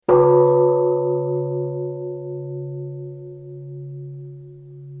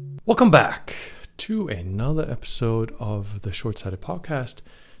Welcome back to another episode of the Short Sighted Podcast.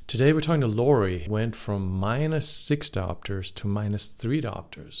 Today we're talking to Laurie. Went from -6 diopters to -3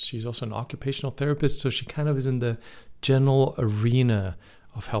 diopters. She's also an occupational therapist, so she kind of is in the general arena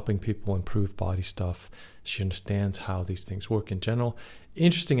of helping people improve body stuff. She understands how these things work in general.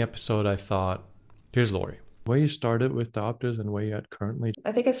 Interesting episode, I thought. Here's Laurie. Where you started with diopters and where you're at currently.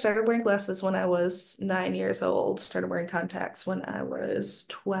 I think I started wearing glasses when I was 9 years old, started wearing contacts when I was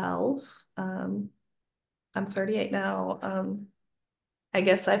 12. I'm 38 now. I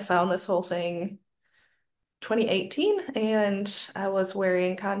guess I found this whole thing 2018 and I was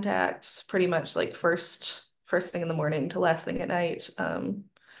wearing contacts pretty much like first thing in the morning to last thing at night.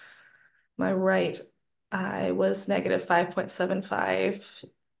 My right eye was -5.75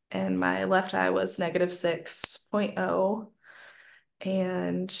 and my left eye was -6.0.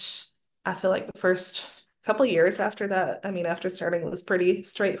 And I feel like the first couple years after that, after starting, was pretty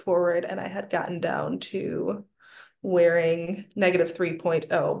straightforward. And I had gotten down to wearing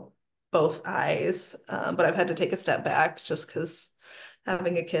 -3.0 both eyes. But I've had to take a step back just because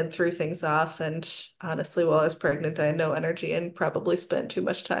having a kid threw things off. And honestly, while I was pregnant, I had no energy and probably spent too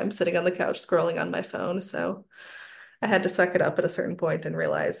much time sitting on the couch scrolling on my phone. So I had to suck it up at a certain point and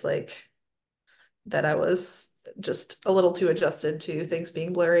realize that I was just a little too adjusted to things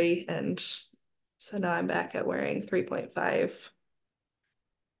being blurry. And so now I'm back at wearing 3.5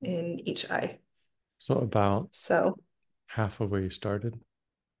 in each eye. So about So half of where you started.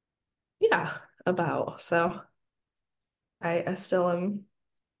 yeah, about. So I still am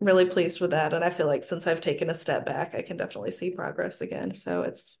really pleased with that. And I feel like since I've taken a step back, I can definitely see progress again. So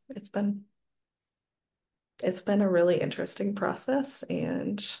it's been a really interesting process.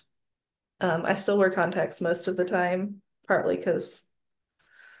 And I still wear contacts most of the time, partly because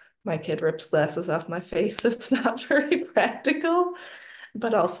my kid rips glasses off my face, so it's not very practical.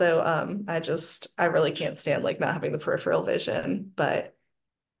 But also, I really can't stand like not having the peripheral vision. But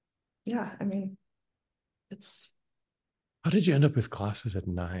yeah, it's How did you end up with glasses at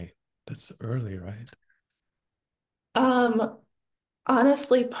 9? That's early, right? um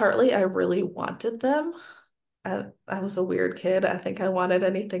honestly, partly I really wanted them. I was a weird kid. I think I wanted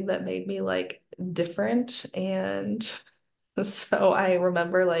anything that made me like different. And so I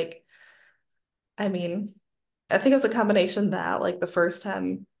remember I mean, I think it was a combination that like the first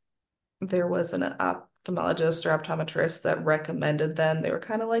time there was an ophthalmologist or optometrist that recommended them. They were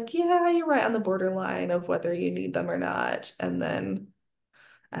kind of like, yeah, you're right on the borderline of whether you need them or not. And then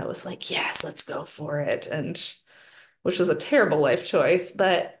I was like, yes, let's go for it. And which was a terrible life choice.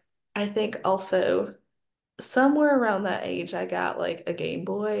 But I think also somewhere around that age, I got like a Game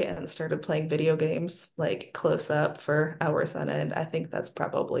Boy and started playing video games like close up for hours on end. I think that's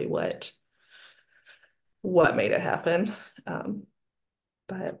probably what made it happen. Um,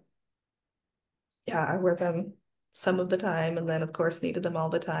 but yeah, I wear them some of the time and then of course needed them all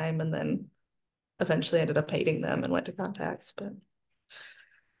the time and then eventually ended up hating them and went to contacts, but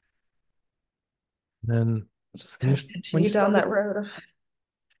Then just when you kind of when you continue down started, that road of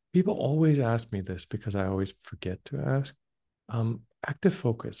people always ask me this because I always forget to ask. Active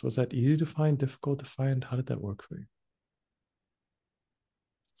focus, was that easy to find, difficult to find? How did that work for you?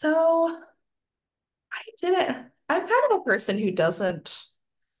 so I'm kind of a person who doesn't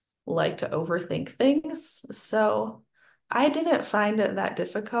like to overthink things. So I didn't find it that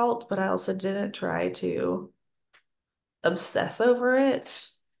difficult, but I also didn't try to obsess over it.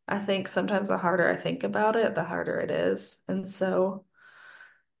 I think sometimes the harder I think about it, the harder it is. And so,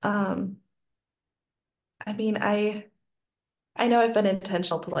 um, I mean, I know I've been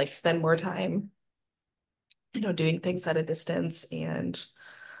intentional to like spend more time, doing things at a distance and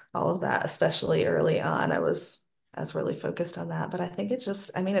all of that, especially early on. I was really focused on that, but I think it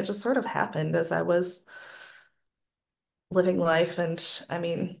just sort of happened as I was living life. And I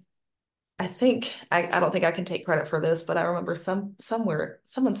mean, I don't think I can take credit for this, but I remember someone somewhere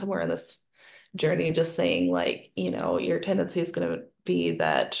in this journey just saying like, your tendency is going to be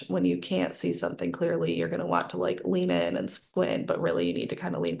that when you can't see something clearly, you're going to want to like lean in and squint, but really you need to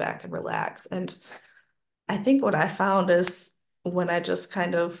kind of lean back and relax. And I think what I found is when I just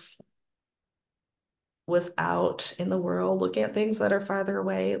kind of was out in the world looking at things that are farther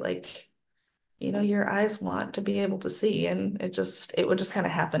away, like, your eyes want to be able to see, and it would just kind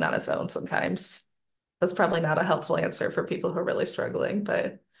of happen on its own sometimes. That's probably not a helpful answer for people who are really struggling,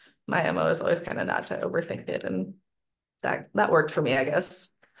 but my MO is always kind of not to overthink it, and that worked for me, I guess.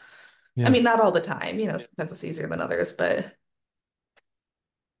 I Yeah, mean, not all the time, sometimes it's easier than others, but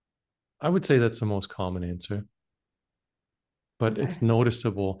I would say that's the most common answer, but it's okay.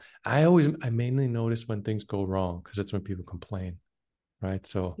 noticeable. I mainly notice when things go wrong because it's when people complain. right?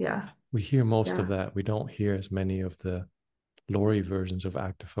 So Yeah. we hear most of Yeah. that. We don't hear as many of the Laurie versions of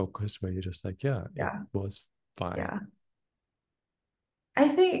active focus where you're just like, yeah, it Yeah. was fine. Yeah. I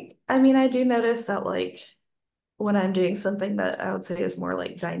think, I mean, I do notice that like when I'm doing something that I would say is more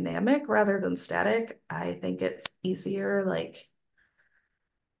like dynamic rather than static, I think it's easier. Like,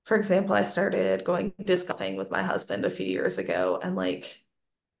 for example, I started going disc golfing with my husband a few years ago, and like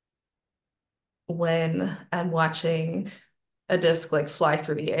when I'm watching a disc like fly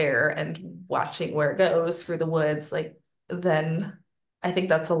through the air and watching where it goes through the woods, like then I think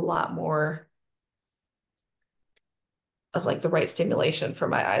that's a lot more of like the right stimulation for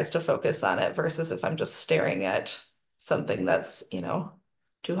my eyes to focus on it versus if I'm just staring at something that's,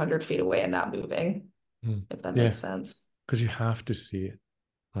 200 feet away and not moving, Mm. if that Yeah, makes sense. because you have to see it,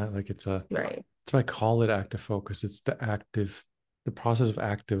 right? Like Right. that's why I call it active focus. It's the process of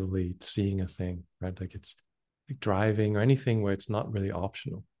actively seeing a thing, right? Like it's like driving or anything where it's not really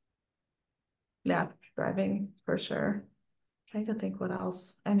optional. Yeah, driving for sure. Trying to think what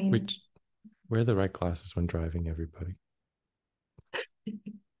else. I mean, Which wear the right glasses when driving, everybody.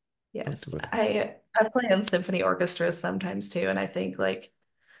 Don't yes, do it. I play in symphony orchestras sometimes too, and I think like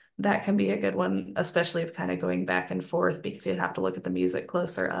that can be a good one, especially if kind of going back and forth because you have to look at the music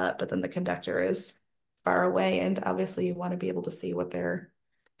closer up, but then the conductor is far away, and obviously you want to be able to see what they're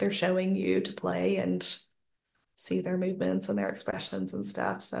showing you to play and see their movements and their expressions and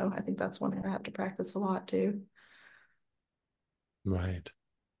stuff. So I think that's one I have to practice a lot too. Right.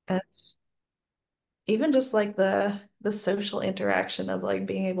 And even just like the social interaction of like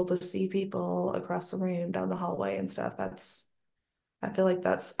being able to see people across the room down the hallway and stuff, that's I feel like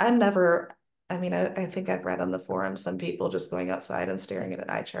that's I'm never I mean, I think I've read on the forum some people just going outside and staring at an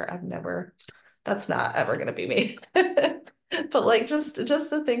eye chart. I've never that's not ever gonna be me. But like just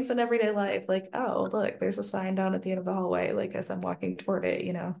the things in everyday life, like, oh, look, there's a sign down at the end of the hallway, like as I'm walking toward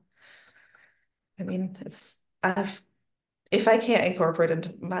it. I mean, it's I've if I can't incorporate it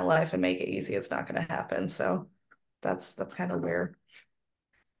into my life and make it easy, it's not gonna happen. So that's kind of where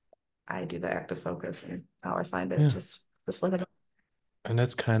I do the active focus and how I find it Yeah. just living. And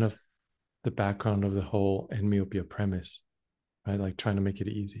that's kind of the background of the whole end myopia premise, right? Like trying to make it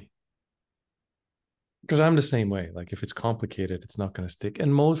easy. Because I'm the same way. Like if it's complicated, it's not going to stick.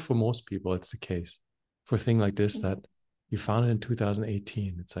 And for most people, it's the case. For a thing like this that you found it in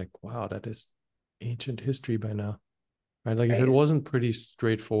 2018, it's like, wow, that is ancient history by now, right? Like if it Right. wasn't pretty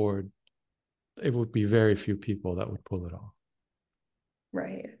straightforward, it would be very few people that would pull it off.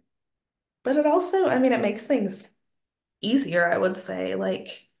 Right. But it also, I mean, it makes things easier, I would say. Like,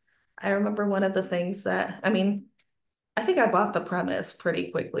 I remember one of the things that, I mean, I think I bought the premise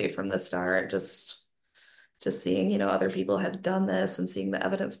pretty quickly from the start, just seeing, other people had done this and seeing the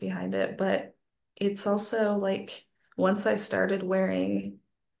evidence behind it. But it's also like once I started wearing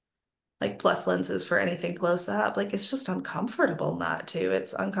like plus lenses for anything close up, like it's just uncomfortable not to.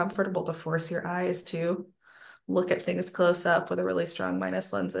 It's uncomfortable to force your eyes to look at things close up with a really strong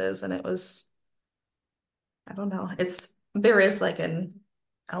minus lenses. And it was, I don't know, there is like an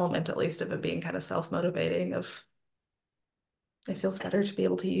element at least of it being kind of self-motivating of it feels better to be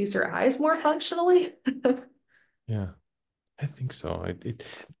able to use your eyes more functionally. Yeah, I think so.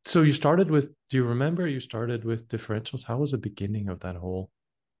 So you started with, do you remember you started with differentials? How was the beginning of that whole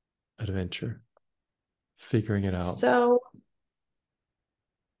adventure? Figuring it out. So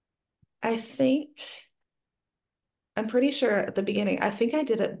I think I'm pretty sure at the beginning, I think I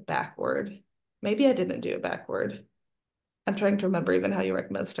did it backward. Maybe I didn't do it backward. I'm trying to remember even how you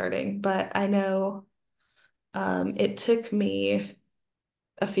recommend starting, but I know it took me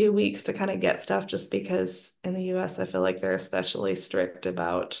a few weeks to kind of get stuff just because in the US, I feel like they're especially strict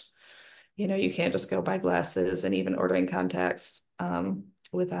about, you can't just go buy glasses and even ordering contacts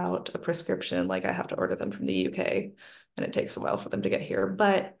without a prescription. Like I have to order them from the UK and it takes a while for them to get here.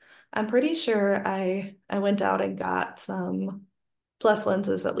 But I'm pretty sure I went out and got some plus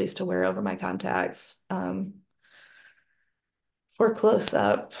lenses at least to wear over my contacts for close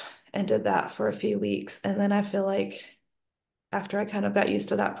up and did that for a few weeks. And then I feel like after I kind of got used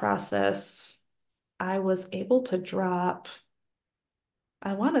to that process, I was able to drop,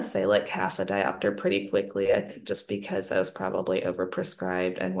 I want to say like half a diopter pretty quickly. I think just because I was probably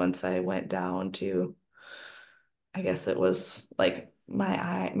overprescribed. And once I went down to, I guess it was like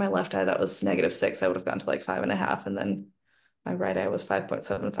my left eye that was -6, I would have gone to like 5.5. And then my right eye was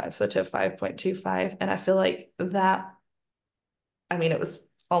 5.75. So to 5.25. And I feel like that, I mean, it was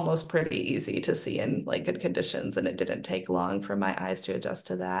almost pretty easy to see in like good conditions. And it didn't take long for my eyes to adjust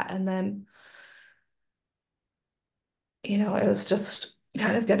to that. And then it was just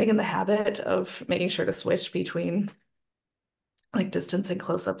kind of getting in the habit of making sure to switch between like distance and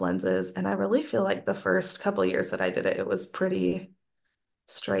close-up lenses. And I really feel like the first couple years that I did it, it was pretty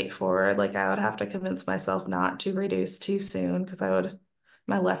straightforward. Like I would have to convince myself not to reduce too soon because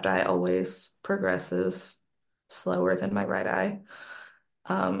my left eye always progresses slower than my right eye.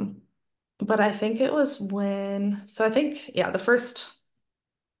 Um, but I think it was so I think, yeah, the first,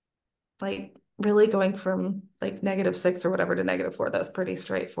 like really going from like -6 or whatever to -4, that was pretty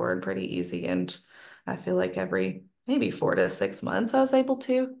straightforward, pretty easy. And I feel like every maybe 4 to 6 months, I was able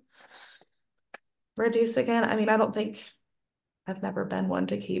to reduce again. I mean, I don't think I've never been one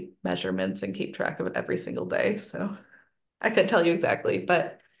to keep measurements and keep track of it every single day. So I couldn't tell you exactly.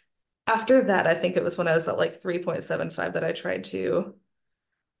 But after that, I think it was when I was at like 3.75 that I tried to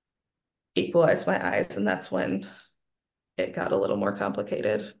equalize my eyes. And that's when it got a little more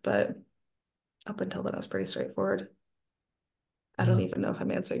complicated. But up until then, I was pretty straightforward. I don't Yeah. even know if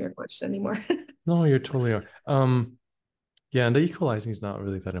I'm answering your question anymore. No, you're totally are. Yeah, and the equalizing is not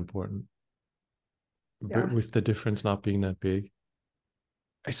really that important, but Yeah. with the difference not being that big.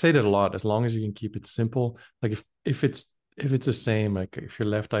 I say that a lot, as long as you can keep it simple. Like if it's the same, like if your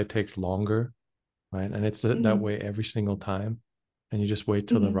left eye takes longer, right? And it's that Hmm. way every single time, and you just wait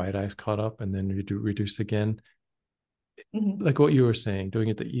till the Hmm. right eye's caught up and then you do reduce again. Hmm. Like what you were saying, doing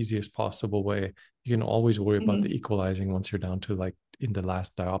it the easiest possible way. You can always worry about the Hmm. equalizing once you're down to like in the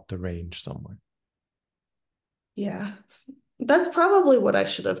last diopter range somewhere. Yeah. That's probably what I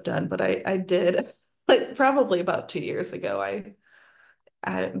should have done, but I did like probably about 2 years ago. I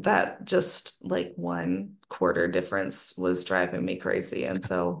that just like 1/4 difference was driving me crazy. And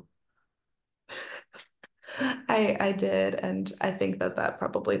so I did, and I think that that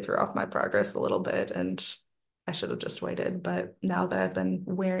probably threw off my progress a little bit, and I should have just waited. But now that I've been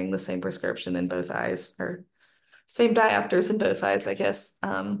wearing the same prescription in both eyes, or same diopters in both eyes, I guess,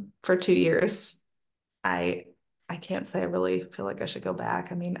 for 2 years, I I can't say I really feel like I should go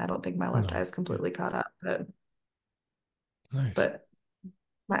back. I mean, I don't think my left eye No, is yeah, completely caught up, nice. but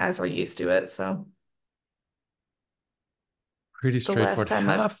my eyes are used to it. So Pretty the last straightforward. time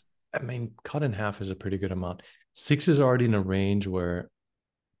I've Half, I mean, cut in half is a pretty good amount. Six is already in a range where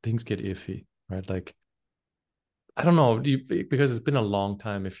things get iffy, right? Like, I don't know, because it's been a long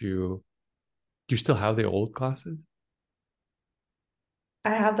time. If you still have the old classes?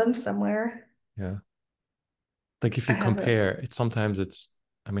 I have them somewhere. Yeah. Like if I you haven't. compare,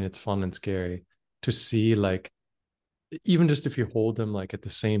 I mean, it's fun and scary to see like even just if you hold them like at the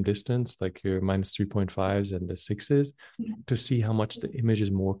same distance, like your -3.5s and the sixes, to see how much the image is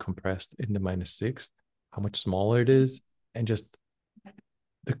more compressed in the -6, how much smaller it is, and just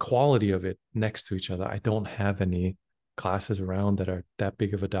the quality of it next to each other. I don't have any classes around that are that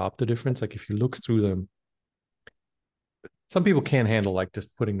big of a diopter difference. Like if you look through them, some people can't handle like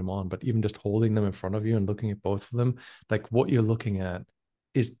just putting them on, but even just holding them in front of you and looking at both of them, like what you're looking at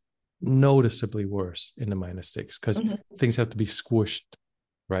is noticeably worse in the -6 because Mhm. things have to be squished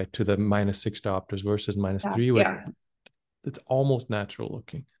right to the -6 diopters versus Yeah, -3, where yeah, it's almost natural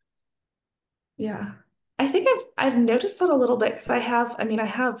looking. yeah. I think I've noticed that a little bit because I mean, I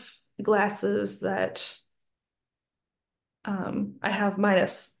have glasses that I have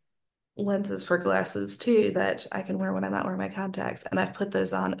minus lenses for glasses too that I can wear when I'm not wearing my contacts. And I've put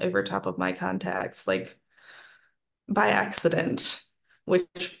those on over top of my contacts, like by accident,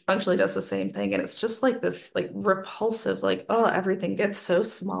 which functionally does the same thing. And it's just like this like repulsive, like, oh, everything gets so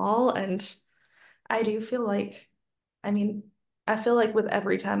small. And I do feel like, I mean, I feel like with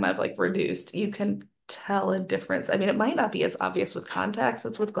every time I've like reduced, you can tell a difference. I mean, it might not be as obvious with contacts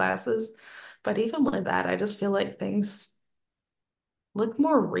as with glasses, but even with that, I just feel like things look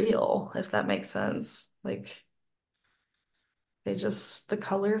more real, if that makes sense. Like the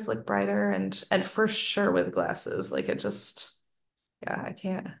colors look brighter and for sure with glasses, like it just, yeah, I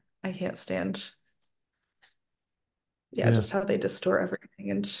can't stand, yeah, Yeah. just how they distort everything.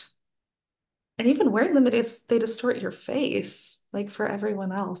 And even wearing them, they distort your face, like for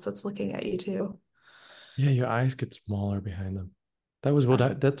everyone else that's looking at you too. Yeah, your eyes get smaller behind them. That was what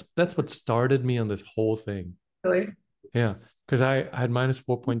Yeah, that's what started me on this whole thing. really. Yeah. Because I had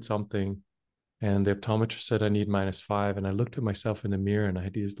 -4 point something and the optometrist said I need -5. And I looked at myself in the mirror and I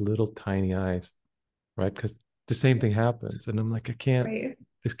had these little tiny eyes, right? Because the same thing happens. And I'm like, Right,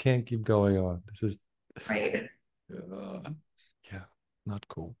 this can't keep going on. This is, right. uh, yeah, not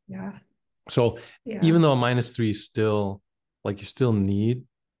cool. Yeah, So yeah. even though a -3 is still like you still need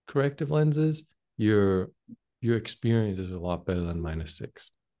corrective lenses, your experience is a lot better than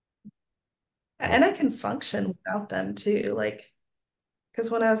 -6. And Like, I can function without them too. Like,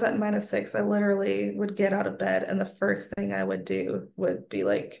 because when I was at -6, I literally would get out of bed and the first thing I would do would be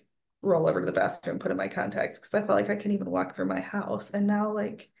like roll over to the bathroom, put in my contacts because I felt like I couldn't even walk through my house. And now,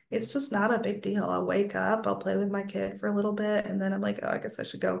 like, it's just not a big deal. I'll wake up, I'll play with my kid for a little bit, and then I'm like, oh, I guess I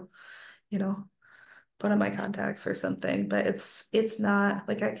should go, you know, put on my contacts or something. But it's not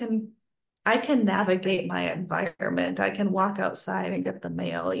like I can navigate my environment. I can walk outside and get the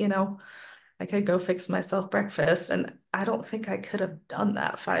mail, you know. I could go fix myself breakfast, and I don't think I could have done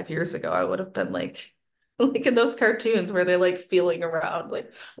that 5 years ago. I would have been like like in those cartoons where they're like feeling around,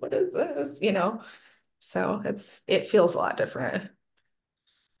 like, what is this? You know? So it feels a lot different.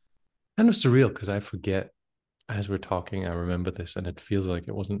 Kind of surreal because I forget as we're talking, I remember this and it feels like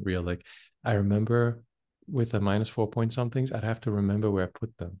it wasn't real. Like I remember with the minus 4 point somethings, I'd have to remember where I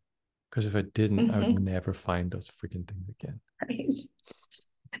put them. Because if I didn't, I would Hmm. never find those freaking things again. Right.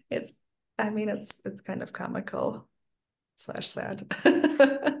 It's, I mean, it's kind of comical slash sad.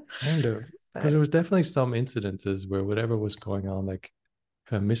 Kind of. Because there But was definitely some incidences where whatever was going on, like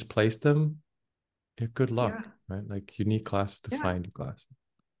if I misplaced them, yeah, good yeah, luck, right? Like you need glasses to yeah, find your glasses.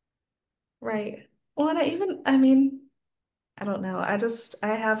 right. Well, and I mean, I don't know. I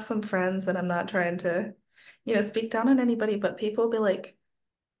have some friends, and I'm not trying to, speak down on anybody, but people be like,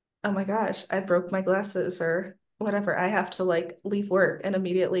 oh my gosh, I broke my glasses or whatever. I have to like leave work and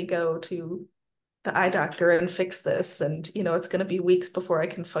immediately go to the eye doctor and fix this. And, it's going to be weeks before I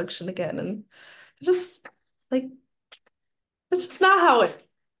can function again. And just like, it's just not how it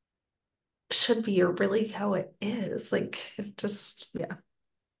should be or really how it is. Like, yeah,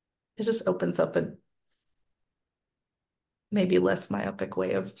 it just opens up a maybe less myopic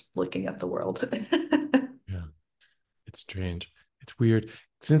way of looking at the world. Yeah, it's strange. It's weird.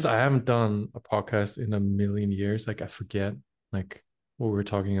 Since I haven't done a podcast in a million years, like I forget like what we were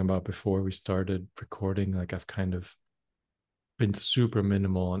talking about before we started recording. Like I've kind of been super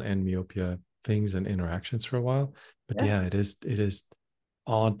minimal on end myopia things and interactions for a while. But Yeah. yeah, it is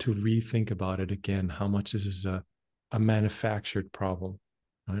odd to rethink about it again, how much this is a manufactured problem.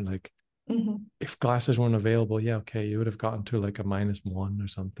 Right? Like Hmm. if glasses weren't available, yeah, okay, you would have gotten to like a -1 or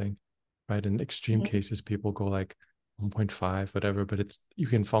something. Right. In extreme Hmm. cases, people go like 1.5, whatever, but it's you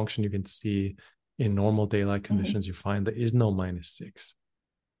can function, you can see in normal daylight conditions, Hmm. you find there is no -6.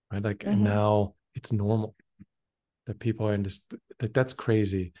 Right. Like and Hmm. now it's normal that people are in this like that's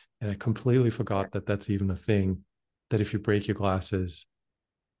crazy and I completely forgot that that's even a thing that if you break your glasses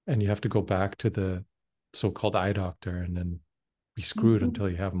and you have to go back to the so-called eye doctor and then be screwed Hmm. until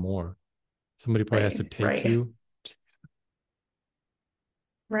you have more, somebody probably has to Right, take right, you.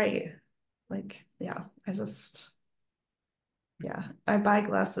 right. Like, yeah, yeah, I buy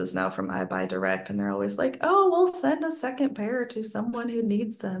glasses now from I Buy Direct, and they're always like, oh, we'll send a second pair to someone who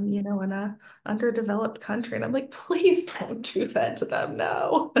needs them, in a underdeveloped country. And I'm like, please don't do that to them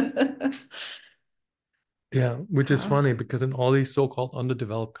now. Yeah, which is Uh, funny because in all these so-called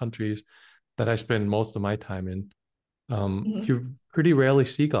underdeveloped countries that I spend most of my time in, mhm. you pretty rarely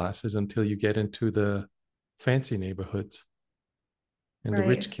see glasses until you get into the fancy neighborhoods and the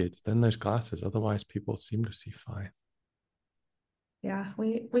rich Right. kids. Then there's glasses. Otherwise, people seem to see fine. Yeah,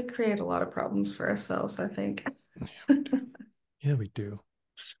 we create a lot of problems for ourselves, I think. Yeah, we do. Yeah, we do.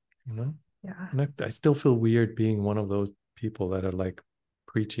 You know, Yeah. and I still feel weird being one of those people that are like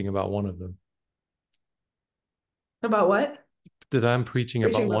preaching about one of them. About what? That I'm preaching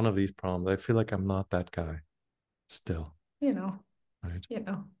Preaching about about, one of these problems. I feel like I'm not that guy still, you know, right? you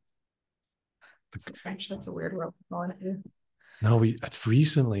know, Like, that's a weird world we're calling it. no,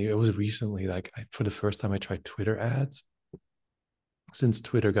 it was recently, like for the first time I tried Twitter ads since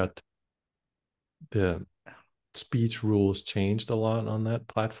Twitter got the speech rules changed a lot on that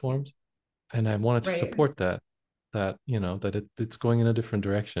platforms. And I wanted to Right. support that, that it's going in a different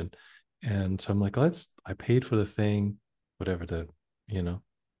direction. And so I'm like, I paid for the thing, whatever you know,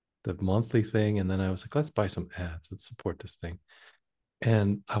 the monthly thing. And then I was like, let's buy some ads. Let's support this thing.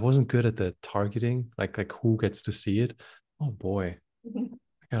 And I wasn't good at the targeting, like who gets to see it. Oh boy, Mhm.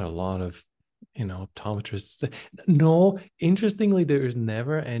 I got a lot of, optometrists. No, interestingly, there is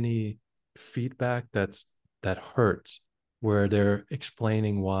never any feedback that hurts where they're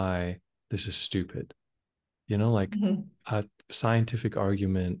explaining why this is stupid. Like Mhm. a scientific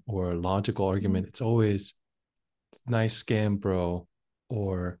argument or a logical Mhm. argument. It's always nice scam, bro,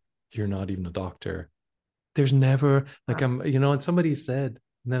 or you're not even a doctor. There's never like Wow. and somebody said,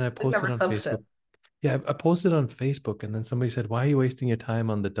 and then I There's posted never on Facebook. substance. Yeah, I posted on Facebook, and then somebody said, "Why are you wasting your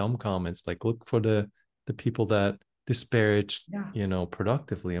time on the dumb comments? Like, look for the people that disparage, Yeah.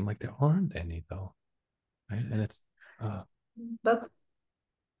 productively." I'm like, there aren't any though, right? And it's, uh, That's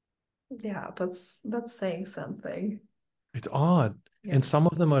yeah, that's saying something. It's odd. Yeah. And some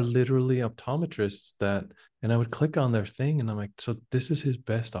of them are literally optometrists that, and I would click on their thing and I'm like, so this is his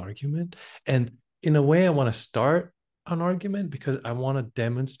best argument. And in a way, I want to start an argument because I want to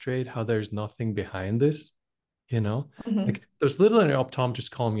demonstrate how there's nothing behind this, you know? Hmm. Like there's literally an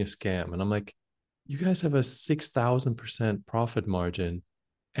optometrist calling me a scam. And I'm like, you guys have a 6,000% profit margin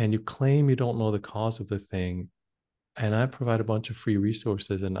and you claim you don't know the cause of the thing. And I provide a bunch of free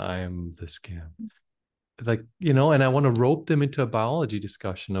resources and I am the scam, like, and I want to rope them into a biology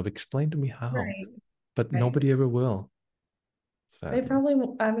discussion of explain to me how, Right. but Right. nobody ever will, They sadly. probably,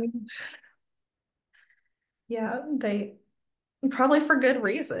 I mean, yeah, they probably for good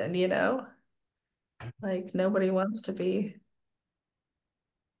reason, you know? Like nobody wants to be,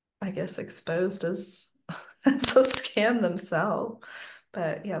 I guess, exposed as as a scam themselves.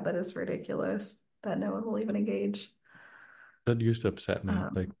 But yeah, that is ridiculous that no one will even engage. That used to upset me,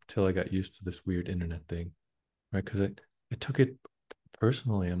 like Um, till I got used to this weird internet thing, right? Because I took it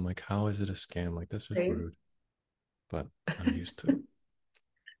personally. I'm like, how is it a scam? Like that's just right. rude, but I'm used to it.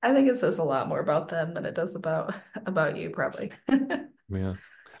 I think it says a lot more about them than it does about you, probably. Yeah,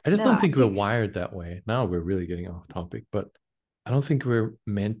 I just No, don't I think we're think. wired that way. Now we're really getting off topic, but I don't think we're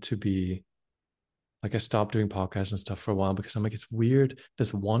meant to be. Like I stopped doing podcasts and stuff for a while because I'm like, it's weird.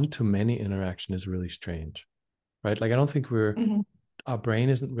 This one to many interaction is really strange, right? Like I don't think Mhm. our brain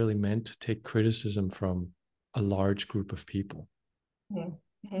isn't really meant to take criticism from a large group of people, Mhm.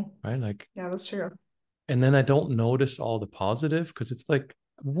 Mhm. right? Like, Yeah, that's true. and then I don't notice all the positive because it's like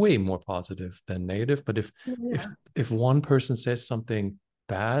way more positive than negative. But if Yeah. if one person says something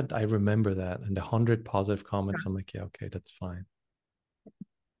bad, I remember that, and 100 positive comments, I'm like, yeah, okay, that's fine.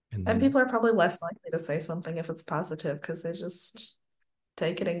 And And then people are probably less likely to say something if it's positive because they just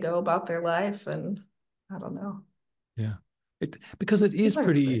take it and go about their life. And I don't know. yeah, because it is People are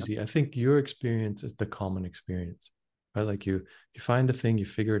pretty screwed up. easy. I think your experience is the common experience, right? Like you find a thing, you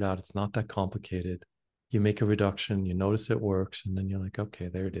figure it out. It's not that complicated. You make a reduction, you notice it works, and then you're like, okay,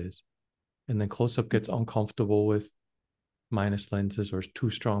 there it is. And then close up gets uncomfortable with minus lenses or too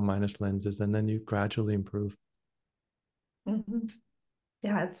strong minus lenses, and then you gradually improve. Hmm.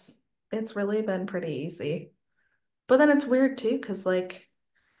 Yeah, it's really been pretty easy. But then it's weird too, because like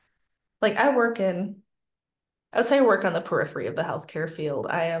I would say I work on the periphery of the healthcare field.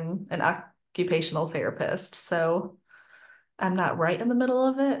 I am an occupational therapist, so I'm not right in the middle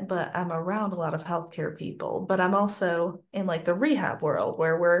of it, but I'm around a lot of healthcare people. But I'm also in like the rehab world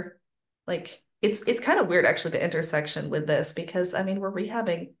where we're like it's kind of weird actually the intersection with this because I mean we're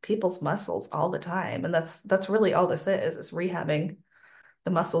rehabbing people's muscles all the time. And that's really all this is rehabbing the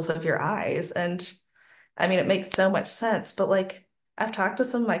muscles of your eyes. And I mean, it makes so much sense, but like I've talked to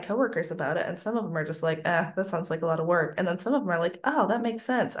some of my coworkers about it, and some of them are just like, that sounds like a lot of work. And then some of them are like, oh, that makes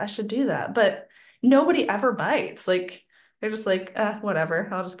sense. I should do that. But nobody ever bites. Like they're just like, whatever,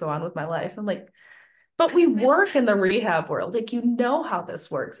 I'll just go on with my life. I'm like, but we work in the rehab world. Like, you know how this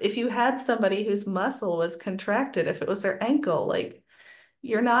works. If you had somebody whose muscle was contracted, if it was their ankle, like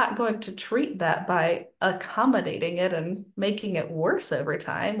you're not going to treat that by accommodating it and making it worse over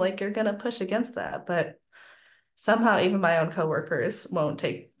time. Like you're going to push against that. But somehow even my own coworkers won't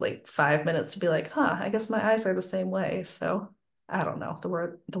take like 5 minutes to be like, huh, I guess my eyes are the same way. So I don't know. The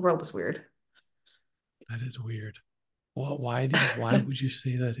world is weird. That is weird. Well, why would you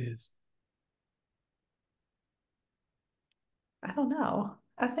say that is? I don't know.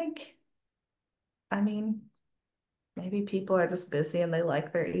 I mean, maybe people are just busy and they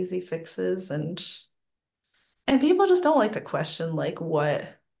like their easy fixes and people just don't like to question like what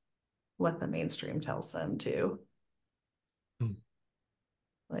the mainstream tells them to. Hmm,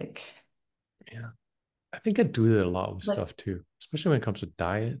 Like yeah. I think I do that a lot with like stuff too, especially when it comes to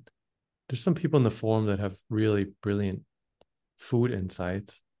diet. There's some people in the forum that have really brilliant food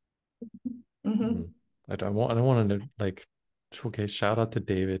insights. Hmm. mhm. I don't want to like, okay, shout out to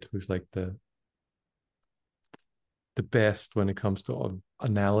David, who's like the best when it comes to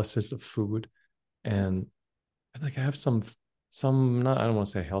analysis of food. And like I have some not, I don't want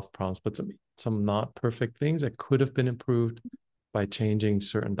to say health problems, but some not perfect things that could have been improved by changing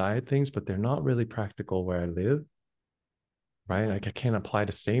certain diet things, but they're not really practical where I live, right? Like I can't apply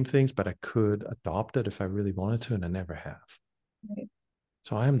the same things, but I could adopt it if I really wanted to, and I never have. Right.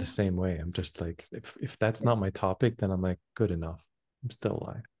 So I am the Yeah. same way. I'm just like, if that's Yeah. not my topic, then I'm like, good enough. I'm still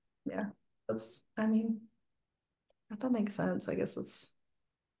alive. Yeah. I mean, that makes sense. I guess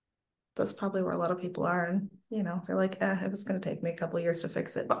that's probably where a lot of people are. And, they're like, it was going to take me a couple of years to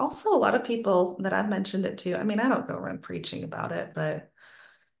fix it. But also, a lot of people that I've mentioned it to, I mean, I don't go around preaching about it, but,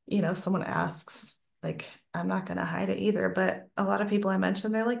 someone asks, Like, I'm not going to hide it either. But a lot of people I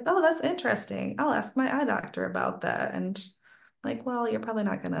mentioned, they're like, oh, that's interesting. I'll ask my eye doctor about that. And like, well, you're probably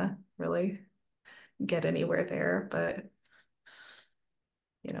not going to really get anywhere there, but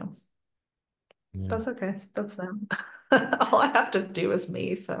you know, Yeah. that's okay. That's them. All I have to do is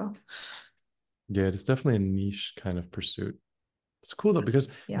me. So, Yeah, it's definitely a niche kind of pursuit. It's cool though, because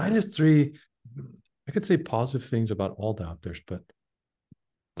yeah. -3, I could say positive things about all diopters, but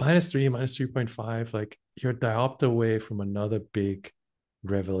 -3, -3.5, like you're a diopter away from another big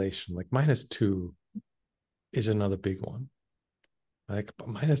revelation. Like -2 is another big one. Like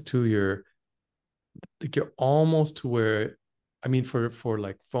 -2, you're almost to where, I mean, for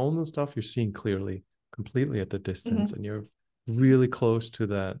like phones and stuff, you're seeing clearly, completely at the distance, Hmm. and you're really close to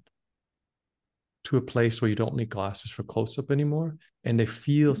that, to a place where you don't need glasses for close up anymore. And they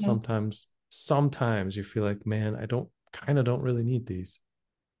feel Hmm. sometimes you feel like, man, I don't really need these,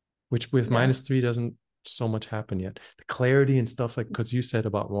 which with Yeah. -3 doesn't so much happen yet. The clarity and stuff, like, because you said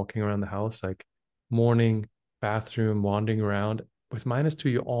about walking around the house, like morning, bathroom, wandering around. With -2,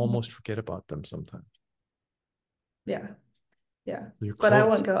 you Mhm. almost forget about them sometimes. Yeah. Yeah. You're But I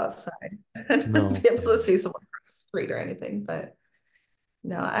close. won't go outside to No, be able to yeah, see someone across the street or anything. But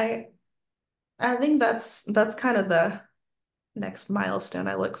no, I think that's kind of the next milestone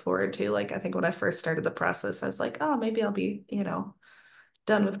I look forward to. Like I think when I first started the process, I was like, oh, maybe I'll be,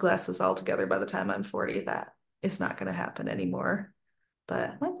 done with glasses altogether by the time I'm 40. That is not going to happen anymore.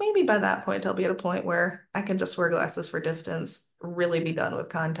 But like maybe by that point, I'll be at a point where I can just wear glasses for distance, really be done with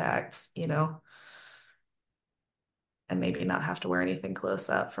contacts, and maybe not have to wear anything close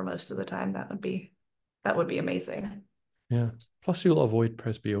up for most of the time. That would be amazing. yeah. Plus, you'll avoid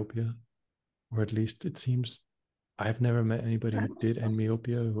presbyopia, or at least it seems. I've never met anybody who did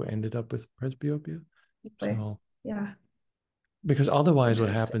myopia who ended up with presbyopia. So, Yeah, because it's otherwise, what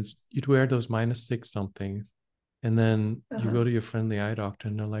interesting. happens, you'd wear those -6 somethings, and then you Uh-huh. go to your friendly eye doctor,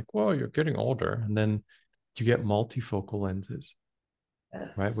 and they're like, well, you're getting older. And then you get multifocal lenses,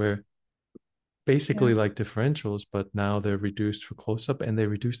 right? Yes. Where basically Yeah. like differentials, but now they're reduced for close up, and they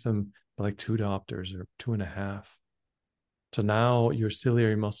reduce them by like 2 diopters or 2.5. So now your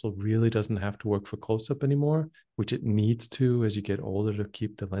ciliary muscle really doesn't have to work for close up anymore, which it needs to as you get older to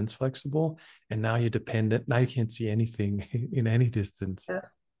keep the lens flexible. And now you're dependent. Now you can't see anything in any distance. Yeah.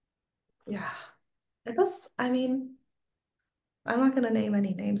 Yeah. I mean, I'm not going to name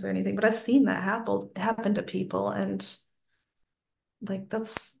any names or anything, but I've seen that happen to people. And like,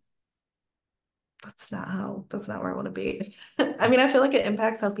 that's not where I want to be. I mean, I feel like it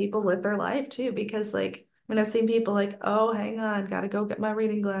impacts how people live their life too, because like, I mean, I've seen people like, oh, hang on, gotta go get my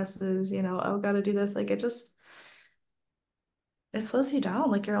reading glasses, oh, gotta do this. Like, it slows you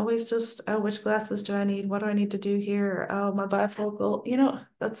down. Like, you're always just, oh, which glasses do I need? What do I need to do here? Oh, my bifocal,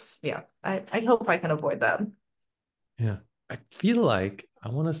 yeah, I hope I can avoid that. Yeah. I feel like I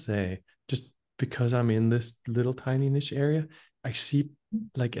want to say, just because I'm in this little tiny niche area, I see,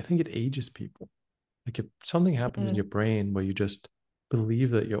 like, I think it ages people. Like if something happens in your Mm, brain where you just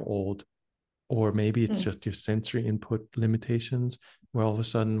believe that you're old, or maybe it's mm, just your sensory input limitations, where all of a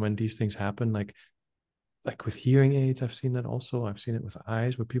sudden when these things happen, like with hearing aids, I've seen that also. I've seen it with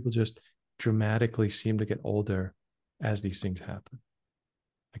eyes where people just dramatically seem to get older as these things happen.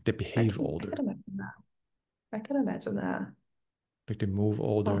 Like they behave I could older, imagine that. I could imagine that. like they move Oh,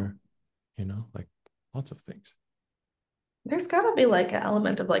 older, like lots of things. there's gotta be like an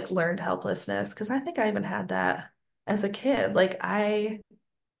element of like learned helplessness because I think I even had that as a kid. Like I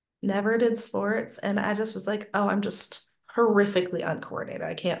never did sports and I just was like, oh, I'm just horrifically uncoordinated.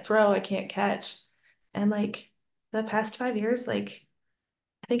 I can't throw, I can't catch. And like the past 5 years, like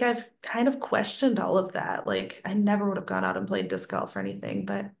I think I've kind of questioned all of that. Like I never would have gone out and played disc golf or anything,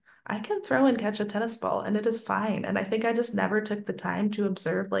 but I can throw and catch a tennis ball and it is fine. And I think I just never took the time to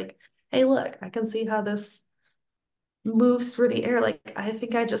observe, like, hey, look, I can see how this moves through the air. Like I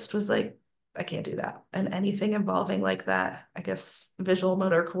think I just was like, I can't do that. And anything involving like that, I guess visual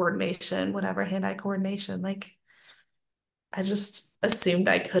motor coordination, whatever, hand-eye coordination, like I just assumed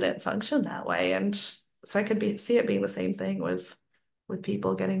I couldn't function that way. And so I could see it being the same thing with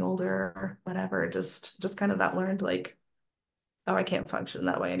people getting older or whatever. Just kind of that learned like, oh, I can't function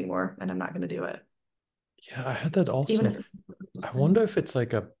that way anymore, and I'm not going to do it, Yeah, I had that even also. if it's the I wonder thing. if it's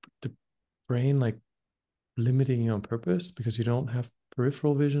like the brain like limiting you on purpose because you don't have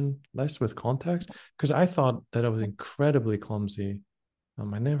peripheral vision less with contacts. Because I thought that I was incredibly clumsy.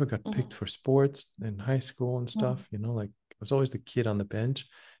 I never got picked Mhm. for sports in high school and Mhm. stuff, like I was always the kid on the bench.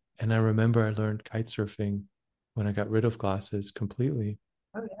 And I remember I learned kite surfing when I got rid of glasses completely.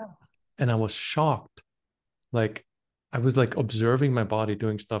 Oh yeah. And I was shocked. Like I was like observing my body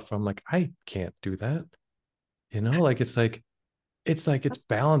doing stuff. I'm like, I can't do that. Like it's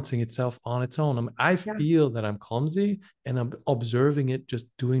balancing itself on its own. I Yeah, feel that I'm clumsy and I'm observing it just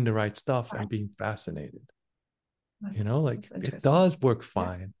doing the right stuff and wow, being fascinated. Like that's it interesting. does work Yeah,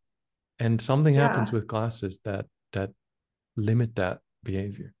 fine. And something happens yeah, with glasses that limit that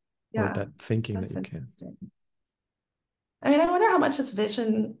behavior or yeah, that thinking that that's you can. interesting. I mean, I wonder how much it's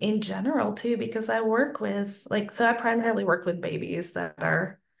vision in general too, because I work with so I primarily work with babies that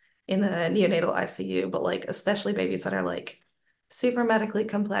are in the neonatal ICU, but like especially babies that are like super medically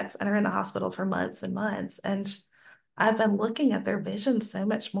complex and are in the hospital for months and months. And I've been looking at their vision so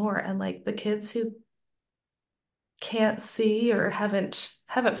much more. And like the kids who can't see or haven't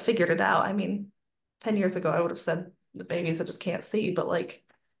figured it out. I mean, 10 years ago I would have said the babies that just can't see, but like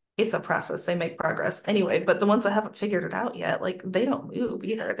it's a process. They make progress anyway. But the ones that haven't figured it out yet, like they don't move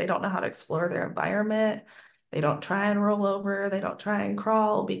either. They don't know how to explore their environment. They don't try and roll over. They don't try and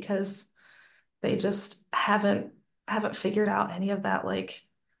crawl because they just haven't figured out any of that, like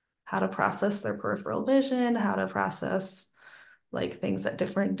how to process their peripheral vision, how to process like things at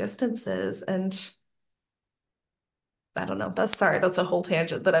different distances. And I don't know. That's a whole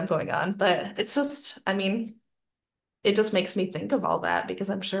tangent that I'm going on, but it's just, I mean, it just makes me think of all that because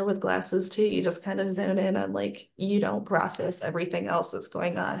I'm sure with glasses too, you just kind of zone in on like you don't process everything else that's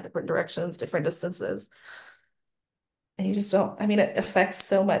going on, different directions, different distances. And you just don't, I mean, it affects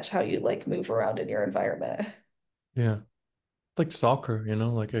so much how you like move around in your environment. Yeah. Like soccer,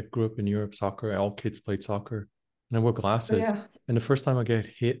 like I grew up in Europe, soccer, all kids played soccer and I wore Oh, glasses. yeah. And the first time I get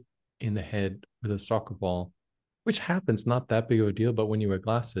hit in the head with a soccer ball, which happens, not that big of a deal, but when you wear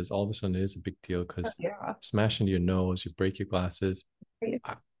glasses, all of a sudden it is a big deal because Yeah. smash into your nose, you break your glasses. Right.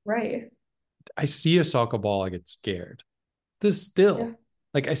 I, Right. I see a soccer ball, I get scared. This still, Yeah.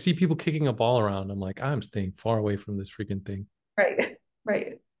 like I see people kicking a ball around. I'm like, I'm staying far away from this freaking thing. Right.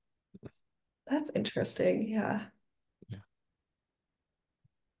 Right. That's interesting. Yeah. Yeah.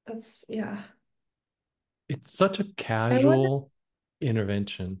 Yeah. It's such a I wonder. casual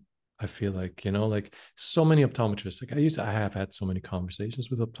intervention. I feel like, like so many optometrists, like I have had so many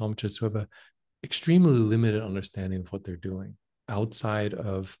conversations with optometrists who have a extremely limited understanding of what they're doing outside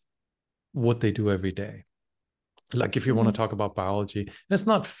of what they do every day. Like if you want to Mhm. talk about biology, and it's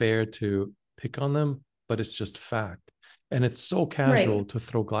not fair to pick on them, but it's just fact. And it's so casual Right. to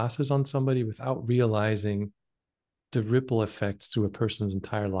throw glasses on somebody without realizing the ripple effects through a person's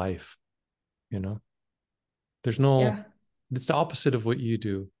entire life, you know? There's no, Yeah. it's the opposite of what you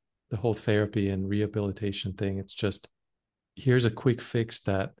do, the whole therapy and rehabilitation thing. It's just, here's a quick fix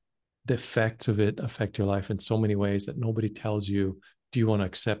that the effects of it affect your life in so many ways that nobody tells you, do you want to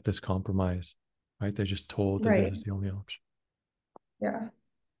accept this compromise? Right? They're just told that this Right. is the only option. Yeah.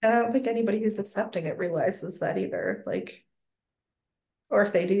 And I don't think anybody who's accepting it realizes that either. Like, or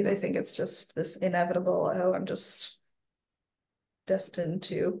if they do, they think it's just this inevitable, oh, I'm just destined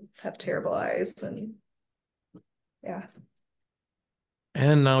to have terrible eyes. And yeah,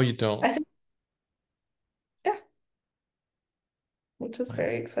 And now you don't. I think, yeah, which is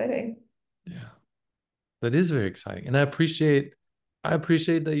very Nice. exciting. Yeah. That is very exciting. And I appreciate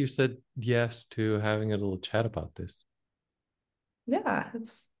that you said yes to having a little chat about this. Yeah,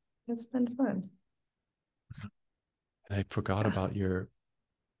 it's been fun. And I forgot Yeah. about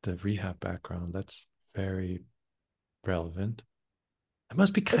the rehab background. That's very relevant. It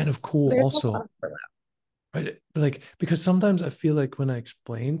must be kind of cool There's a lot also, of overlap. right? Like because sometimes I feel like when I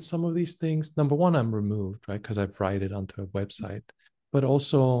explain some of these things, number one, I'm removed, right? Because I've write it onto a website. But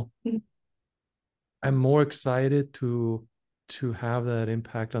also Mhm. I'm more excited to have that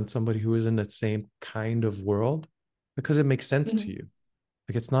impact on somebody who is in that same kind of world because it makes sense to Mhm. you.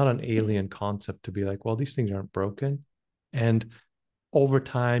 Like it's not an Mhm. alien concept to be like, well, these things aren't broken. And over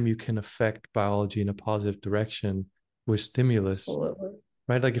time, you can affect biology in a positive direction with stimulus, Absolutely.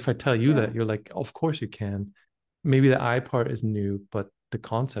 right? Like if I tell you that, Yeah. you're like, of course you can. Maybe the eye part is new, but the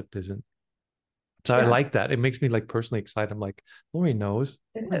concept isn't. So I Yeah. like that. It makes me like personally excited. I'm like, Laurie knows.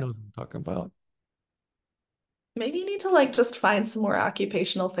 It Laurie is. knows what I'm talking about. Maybe you need to like just find some more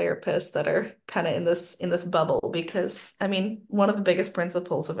occupational therapists that are kind of in this bubble because I mean, one of the biggest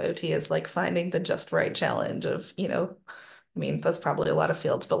principles of OT is like finding the just right challenge of, I mean, that's probably a lot of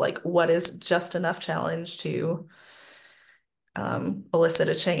fields, but like what is just enough challenge to elicit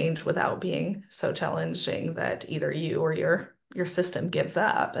a change without being so challenging that either you or your system gives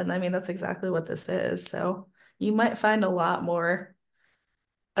up. And I mean, that's exactly what this is. So you might find a lot more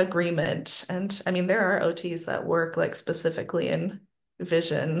agreement. And I mean, there are OTs that work like specifically in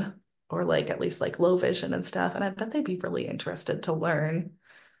vision or like at least like low vision and stuff. And I bet they'd be really interested to learn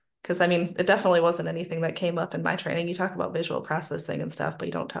Because I mean, it definitely wasn't anything that came up in my training. You talk about visual processing and stuff, but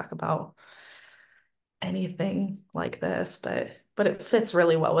you don't talk about anything like this. But it fits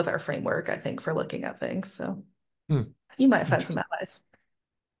really well with our framework, I think, for looking at things. So Hmm. you might find some Interesting. allies.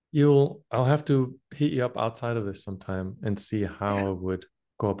 I'll have to hit you up outside of this sometime and see how Yeah. I would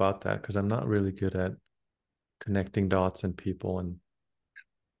go about that because I'm not really good at connecting dots and people and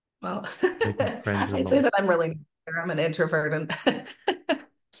Well, making friends I say remote. that I'm really, I'm an introvert, and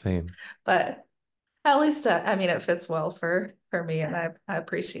Same. but at least I mean, it fits well for me, and I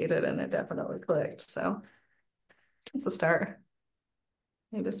appreciate it, and it definitely clicked. So it's a start.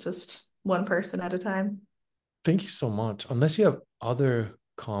 Maybe it's just one person at a time. Thank you so much. Unless you have other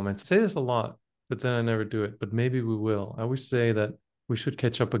comments, I say this a lot, but then I never do it. But maybe we will. I always say that we should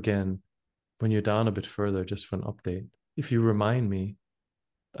catch up again when you're down a bit further, just for an update. If you remind me,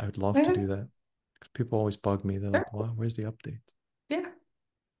 I would love to Okay, do that. Because people always bug me. They're like, sure. "Wow, where's the update?" Yeah.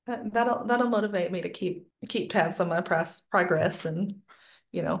 That'll motivate me to keep tabs on my progress and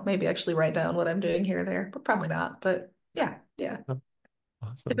maybe actually write down what I'm doing here or there, but probably not. But yeah, yeah. Oh, If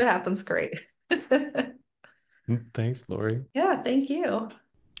awesome. it happens, great. Thanks, Laurie. Yeah, thank you.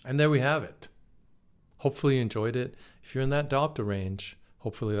 And there we have it. Hopefully you enjoyed it. If you're in that Diopter range,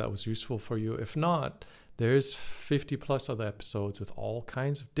 hopefully that was useful for you. If not, there's 50 plus other episodes with all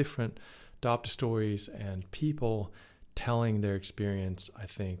kinds of different Diopter stories and people telling their experience. I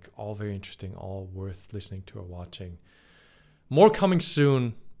think all very interesting, all worth listening to or watching. More coming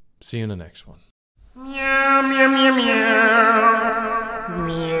soon. See you in the next one. Meow, meow, meow, meow.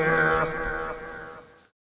 Meow.